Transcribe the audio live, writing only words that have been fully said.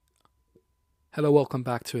Hello, welcome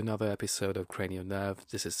back to another episode of Cranial Nerve.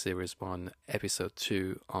 This is Series 1, Episode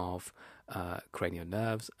 2 of Cranial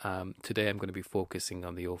Nerves. Today I'm going to be focusing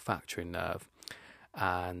on the olfactory nerve,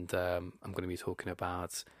 and I'm going to be talking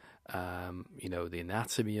about, the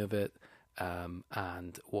anatomy of it,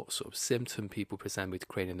 and what sort of symptom people present with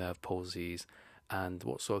cranial nerve palsies, and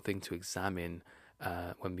what sort of thing to examine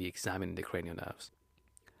when we examine the cranial nerves.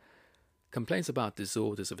 Complaints about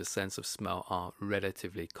disorders of the sense of smell are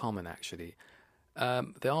relatively common, actually.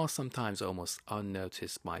 They are sometimes almost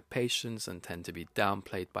unnoticed by patients and tend to be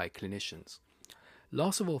downplayed by clinicians.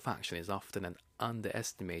 Loss of olfaction is often an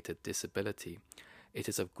underestimated disability. It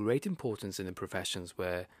is of great importance in the professions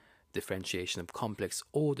where differentiation of complex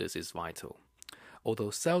odors is vital.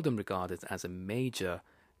 Although seldom regarded as a major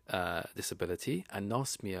disability,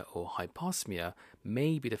 anosmia or hyposmia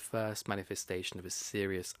may be the first manifestation of a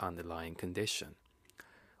serious underlying condition.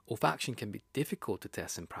 Olfaction can be difficult to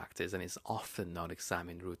test in practice and is often not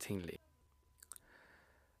examined routinely.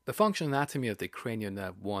 The functional anatomy of the cranial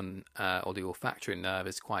nerve 1 or the olfactory nerve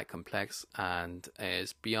is quite complex and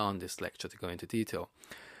is beyond this lecture to go into detail.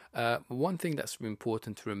 One thing that's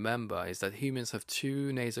important to remember is that humans have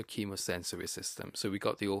two nasal chemosensory systems. So we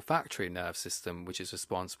got the olfactory nerve system, which is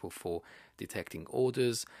responsible for detecting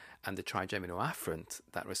odors, and the trigeminal afferent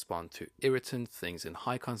that respond to irritants, things in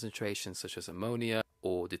high concentrations such as ammonia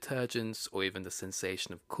or detergents, or even the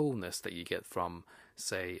sensation of coolness that you get from,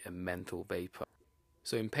 say, a menthol vapor.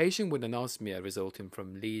 So in patients with anosmia resulting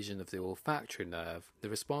from lesion of the olfactory nerve, the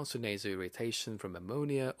response to nasal irritation from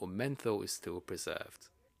ammonia or menthol is still preserved.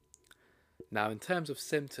 Now, in terms of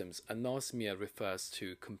symptoms, anosmia refers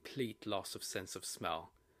to complete loss of sense of smell.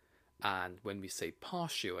 And when we say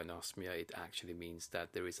partial anosmia, it actually means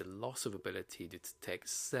that there is a loss of ability to detect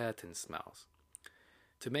certain smells.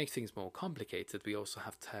 To make things more complicated, we also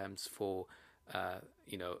have terms for,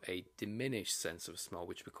 a diminished sense of smell,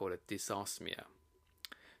 which we call a dysosmia.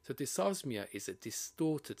 So dysosmia is a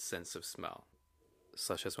distorted sense of smell,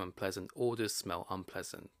 such as when pleasant odors smell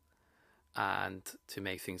unpleasant. And to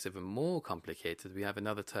make things even more complicated, we have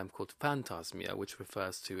another term called phantasmia, which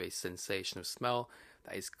refers to a sensation of smell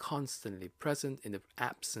that is constantly present in the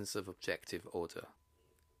absence of objective odor.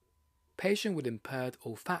 Patients with impaired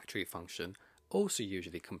olfactory function also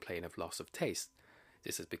usually complain of loss of taste.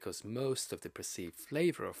 This is because most of the perceived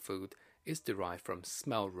flavor of food is derived from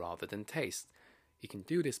smell rather than taste. You can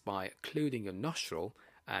do this by occluding your nostril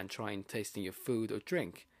and trying tasting your food or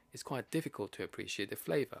drink. It's quite difficult to appreciate the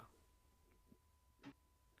flavor.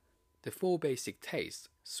 The four basic tastes,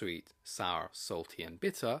 sweet, sour, salty, and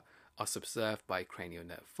bitter, are subserved by cranial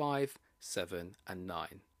nerve 5, 7, and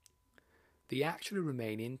 9. They actually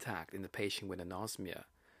remain intact in the patient with anosmia.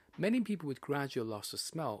 Many people with gradual loss of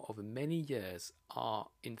smell over many years are,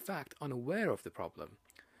 in fact, unaware of the problem.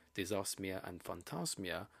 Dysosmia and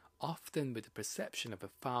phantasmia, often with the perception of a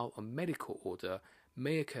foul or medical odor,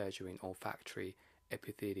 may occur during olfactory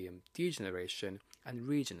epithelium degeneration and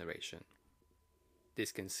regeneration.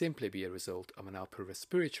 This can simply be a result of an upper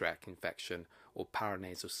respiratory tract infection or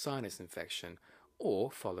paranasal sinus infection,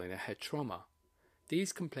 or following a head trauma.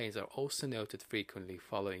 These complaints are also noted frequently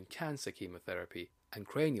following cancer chemotherapy and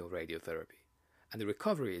cranial radiotherapy, and the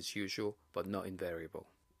recovery is usual but not invariable.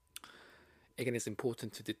 Again, it's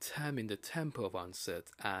important to determine the tempo of onset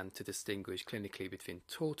and to distinguish clinically between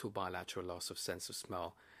total bilateral loss of sense of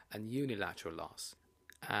smell and unilateral loss.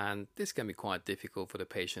 And this can be quite difficult for the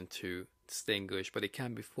patient to distinguish, but it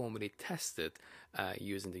can be formally tested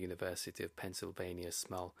using the University of Pennsylvania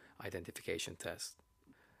smell identification test.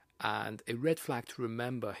 And a red flag to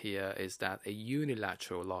remember here is that a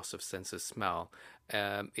unilateral loss of sense of smell,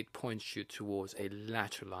 it points you towards a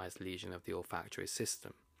lateralized lesion of the olfactory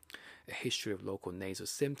system. A history of local nasal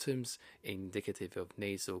symptoms indicative of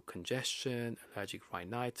nasal congestion, allergic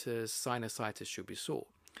rhinitis, sinusitis should be sought.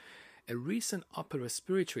 A recent upper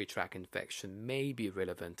respiratory tract infection may be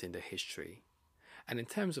relevant in the history. And in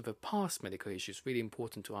terms of a past medical issue, it's really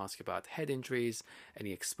important to ask about head injuries,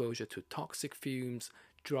 any exposure to toxic fumes,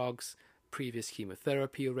 drugs, previous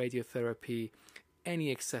chemotherapy or radiotherapy, any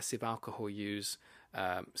excessive alcohol use,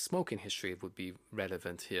 smoking history would be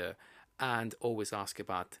relevant here. And always ask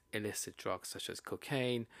about illicit drugs such as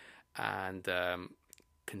cocaine, and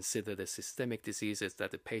consider the systemic diseases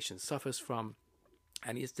that the patient suffers from.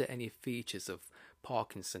 And is there any features of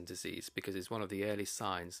Parkinson's disease? Because it's one of the early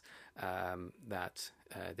signs that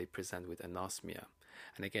they present with anosmia.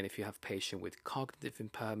 And again, if you have patient with cognitive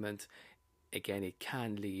impairment, again, it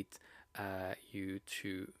can lead you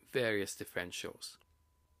to various differentials.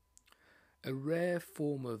 A rare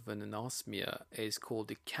form of an anosmia is called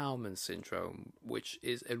the Kalman syndrome, which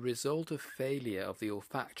is a result of failure of the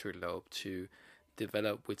olfactory lobe to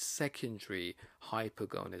develop with secondary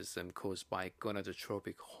hypogonadism caused by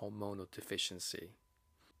gonadotropic hormonal deficiency.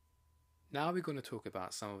 Now we're going to talk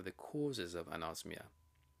about some of the causes of anosmia.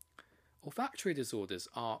 Olfactory disorders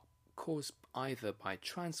are caused either by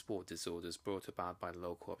transport disorders brought about by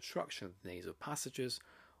local obstruction of the nasal passages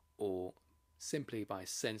or simply by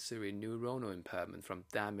sensory neuronal impairment from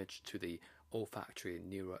damage to the olfactory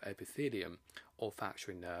neuroepithelium,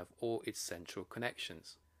 olfactory nerve, or its central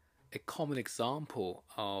connections. A common example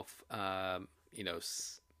of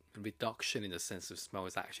reduction in the sense of smell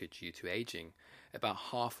is actually due to aging. About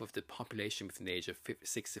half of the population between the age of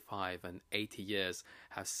 65 and 80 years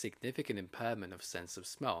have significant impairment of sense of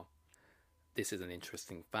smell. This is an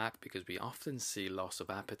interesting fact because we often see loss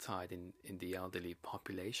of appetite in the elderly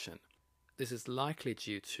population. This is likely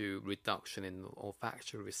due to reduction in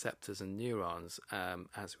olfactory receptors and neurons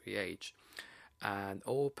as we age,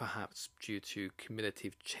 or perhaps due to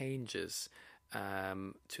cumulative changes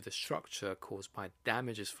to the structure caused by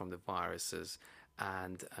damages from the viruses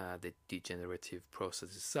and the degenerative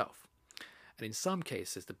process itself. And in some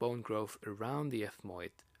cases, the bone growth around the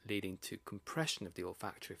ethmoid leading to compression of the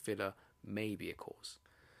olfactory filler may be a cause.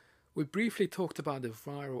 We briefly talked about the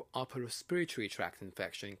viral upper respiratory tract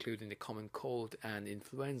infection, including the common cold and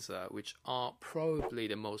influenza, which are probably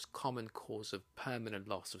the most common cause of permanent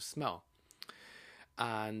loss of smell.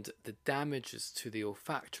 And the damages to the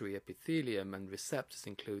olfactory epithelium and receptors,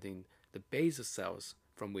 including the basal cells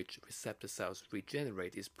from which receptor cells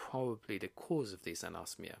regenerate, is probably the cause of this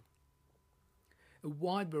anosmia. A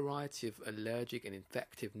wide variety of allergic and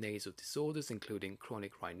infective nasal disorders, including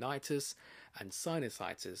chronic rhinitis and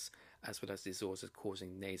sinusitis, as well as disorders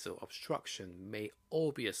causing nasal obstruction, may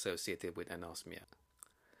all be associated with anosmia.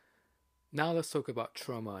 Now let's talk about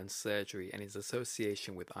trauma and surgery and its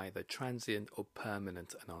association with either transient or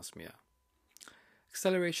permanent anosmia.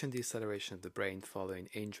 Acceleration and deceleration of the brain following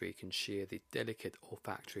injury can shear the delicate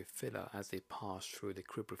olfactory filler as they pass through the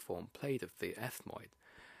cribriform plate of the ethmoid.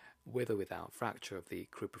 With or without fracture of the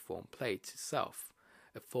cribriform plate itself,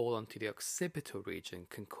 a fall onto the occipital region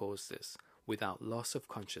can cause this without loss of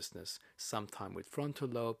consciousness, sometimes with frontal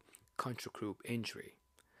lobe contractile injury.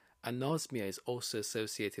 Anosmia is also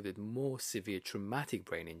associated with more severe traumatic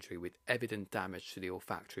brain injury with evident damage to the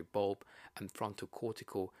olfactory bulb and frontal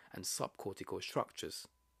cortical and subcortical structures.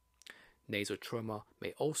 Nasal trauma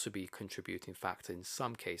may also be a contributing factor in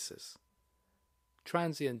some cases.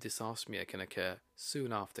 Transient dysosmia can occur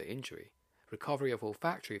soon after injury. Recovery of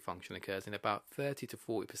olfactory function occurs in about 30 to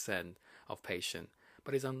 40% of patients,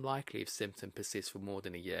 but is unlikely if symptoms persist for more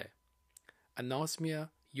than a year. Anosmia,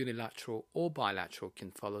 unilateral or bilateral,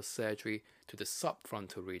 can follow surgery to the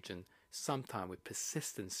subfrontal region, sometimes with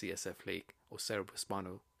persistent CSF leak or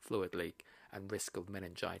cerebrospinal fluid leak and risk of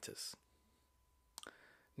meningitis.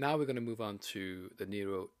 Now we're going to move on to the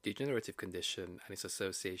neurodegenerative condition and its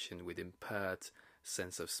association with impaired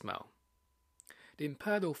sense of smell. The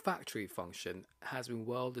impaired olfactory function has been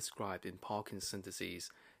well described in Parkinson's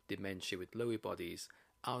disease, dementia with Lewy bodies,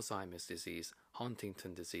 Alzheimer's disease,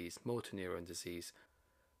 Huntington disease, motor neuron disease,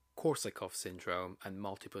 Korsakoff syndrome, and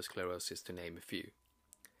multiple sclerosis, to name a few.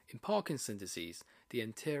 In Parkinson's disease, the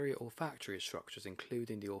anterior olfactory structures,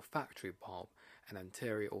 including the olfactory bulb and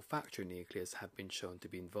anterior olfactory nucleus, have been shown to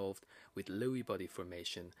be involved with Lewy body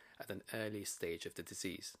formation at an early stage of the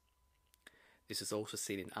disease. This is also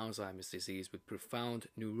seen in Alzheimer's disease with profound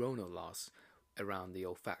neuronal loss around the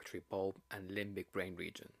olfactory bulb and limbic brain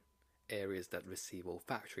region. Areas that receive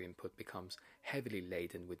olfactory input becomes heavily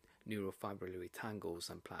laden with neurofibrillary tangles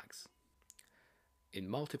and plaques. In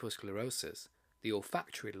multiple sclerosis, the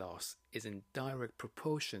olfactory loss is in direct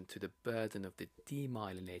proportion to the burden of the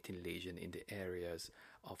demyelinating lesion in the areas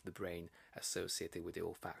of the brain associated with the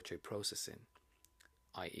olfactory processing,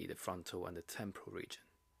 i.e. the frontal and the temporal region.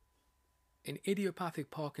 In idiopathic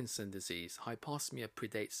Parkinson's disease, hyposmia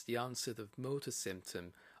predates the onset of motor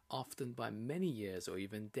symptom, often by many years or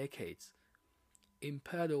even decades.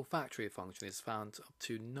 Impaired olfactory function is found up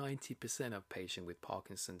to 90% of patients with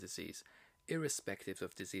Parkinson's disease, irrespective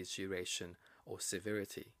of disease duration or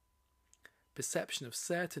severity. Perception of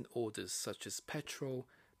certain odors such as petrol,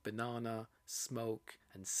 banana, smoke,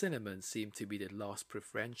 and cinnamon seem to be the lost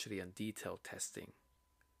preferentially on detailed testing.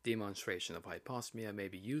 Demonstration of hyposmia may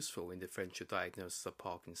be useful in differential diagnosis of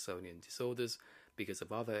Parkinsonian disorders because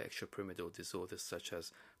of other extrapyramidal disorders such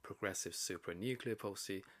as progressive supranuclear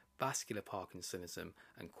palsy, vascular Parkinsonism,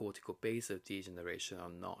 and cortical-basal degeneration are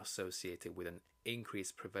not associated with an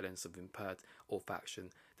increased prevalence of impaired olfaction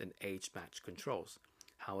than age-matched controls.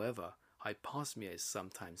 However, Hyposmia is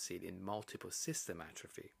sometimes seen in multiple system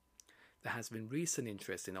atrophy. There has been recent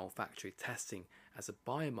interest in olfactory testing as a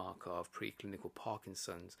biomarker of preclinical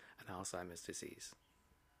Parkinson's and Alzheimer's disease.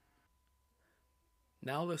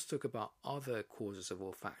 Now let's talk about other causes of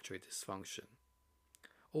olfactory dysfunction.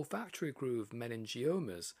 Olfactory groove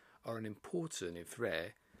meningiomas are an important, if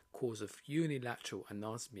rare, cause of unilateral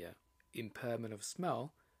anosmia. Impairment of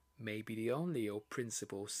smell may be the only or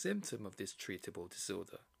principal symptom of this treatable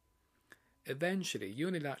disorder. Eventually,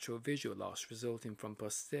 unilateral visual loss resulting from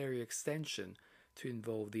posterior extension to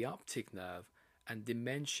involve the optic nerve and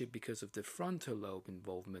dementia because of the frontal lobe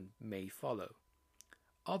involvement may follow.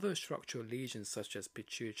 Other structural lesions such as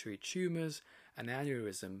pituitary tumors and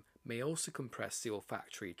aneurysm may also compress the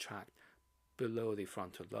olfactory tract below the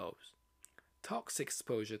frontal lobes. Toxic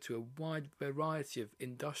exposure to a wide variety of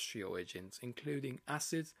industrial agents, including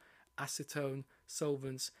acids, acetone,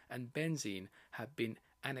 solvents, and benzene, have been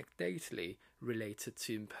anecdotally related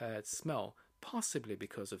to impaired smell, possibly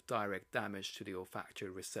because of direct damage to the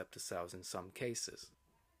olfactory receptor cells in some cases.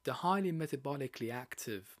 The highly metabolically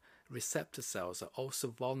active receptor cells are also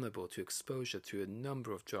vulnerable to exposure to a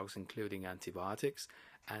number of drugs, including antibiotics,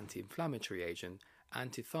 anti-inflammatory agent,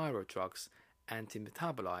 antithyroid drugs,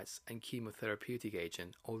 antimetabolites, and chemotherapeutic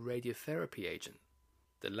agent or radiotherapy agent.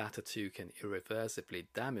 The latter two can irreversibly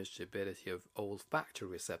damage the ability of olfactory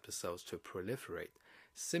receptor cells to proliferate.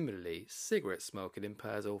 Similarly, cigarette smoking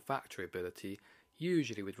impairs olfactory ability,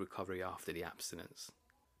 usually with recovery after the abstinence.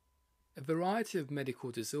 A variety of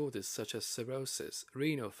medical disorders such as cirrhosis,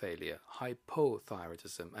 renal failure,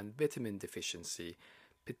 hypothyroidism, and vitamin deficiency,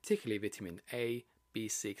 particularly vitamin A,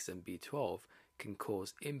 B6, and B12, can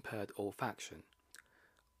cause impaired olfaction.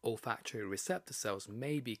 Olfactory receptor cells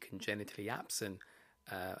may be congenitally absent,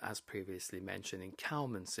 as previously mentioned in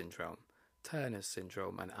Kalman syndrome, Turner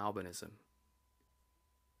syndrome, and albinism.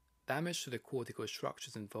 Damage to the cortical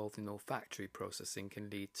structures involved in olfactory processing can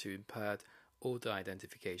lead to impaired odor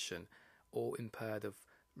identification or impaired of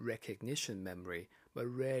recognition memory, but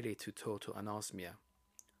rarely to total anosmia.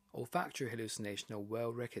 Olfactory hallucinations are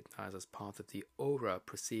well recognized as part of the aura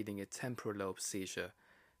preceding a temporal lobe seizure.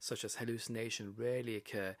 Such as hallucinations rarely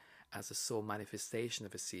occur as a sole manifestation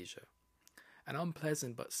of a seizure. An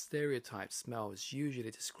unpleasant but stereotyped smell is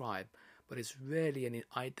usually described, but is rarely an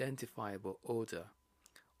identifiable odor.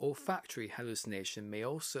 Olfactory hallucination may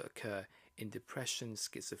also occur in depression,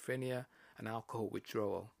 schizophrenia, and alcohol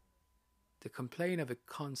withdrawal. The complaint of a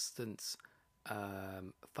constant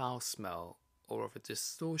foul smell or of a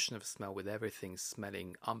distortion of smell with everything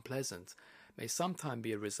smelling unpleasant may sometimes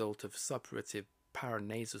be a result of suppurative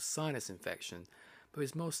paranasal sinus infection, but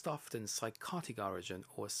is most often psychotic origin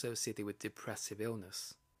or associated with depressive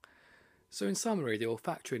illness. So in summary, the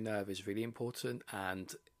olfactory nerve is really important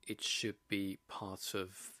and it should be part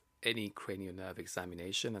of any cranial nerve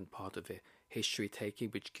examination and part of a history taking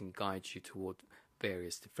which can guide you toward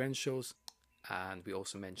various differentials. And we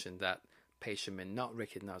also mentioned that patient may not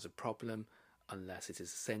recognize a problem unless it is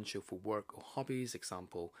essential for work or hobbies.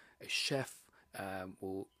 Example, a chef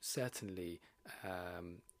will certainly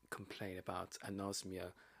complain about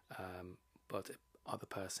anosmia, but other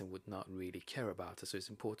person would not really care about it. So it's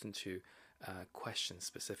important to question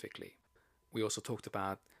specifically. We also talked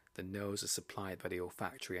about the nose is supplied by the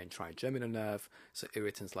olfactory and trigeminal nerve, so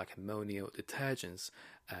irritants like ammonia or detergents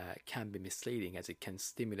can be misleading as it can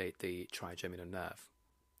stimulate the trigeminal nerve.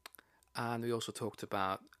 And we also talked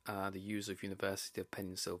about the use of University of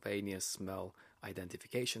Pennsylvania smell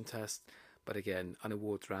identification test, but again, an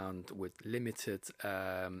award round with limited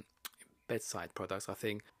bedside products. I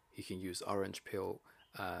think you can use orange peel,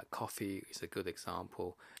 coffee is a good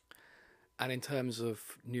example. And in terms of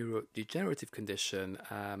neurodegenerative condition,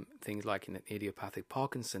 things like in an idiopathic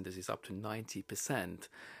Parkinson's disease, up to 90%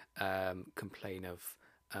 complain of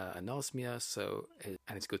anosmia,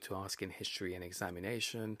 and it's good to ask in history and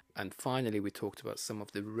examination. And finally, we talked about some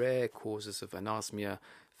of the rare causes of anosmia,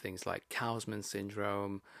 things like Koussman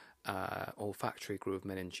syndrome, olfactory groove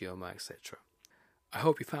meningioma, etc. I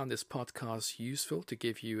hope you found this podcast useful to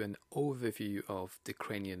give you an overview of the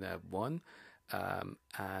cranial nerve 1.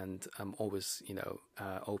 And I'm always,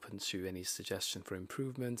 open to any suggestion for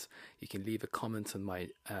improvement. You can leave a comment on my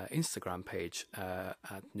Instagram page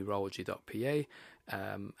at neurology.pa.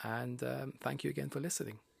 And thank you again for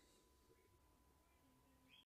listening.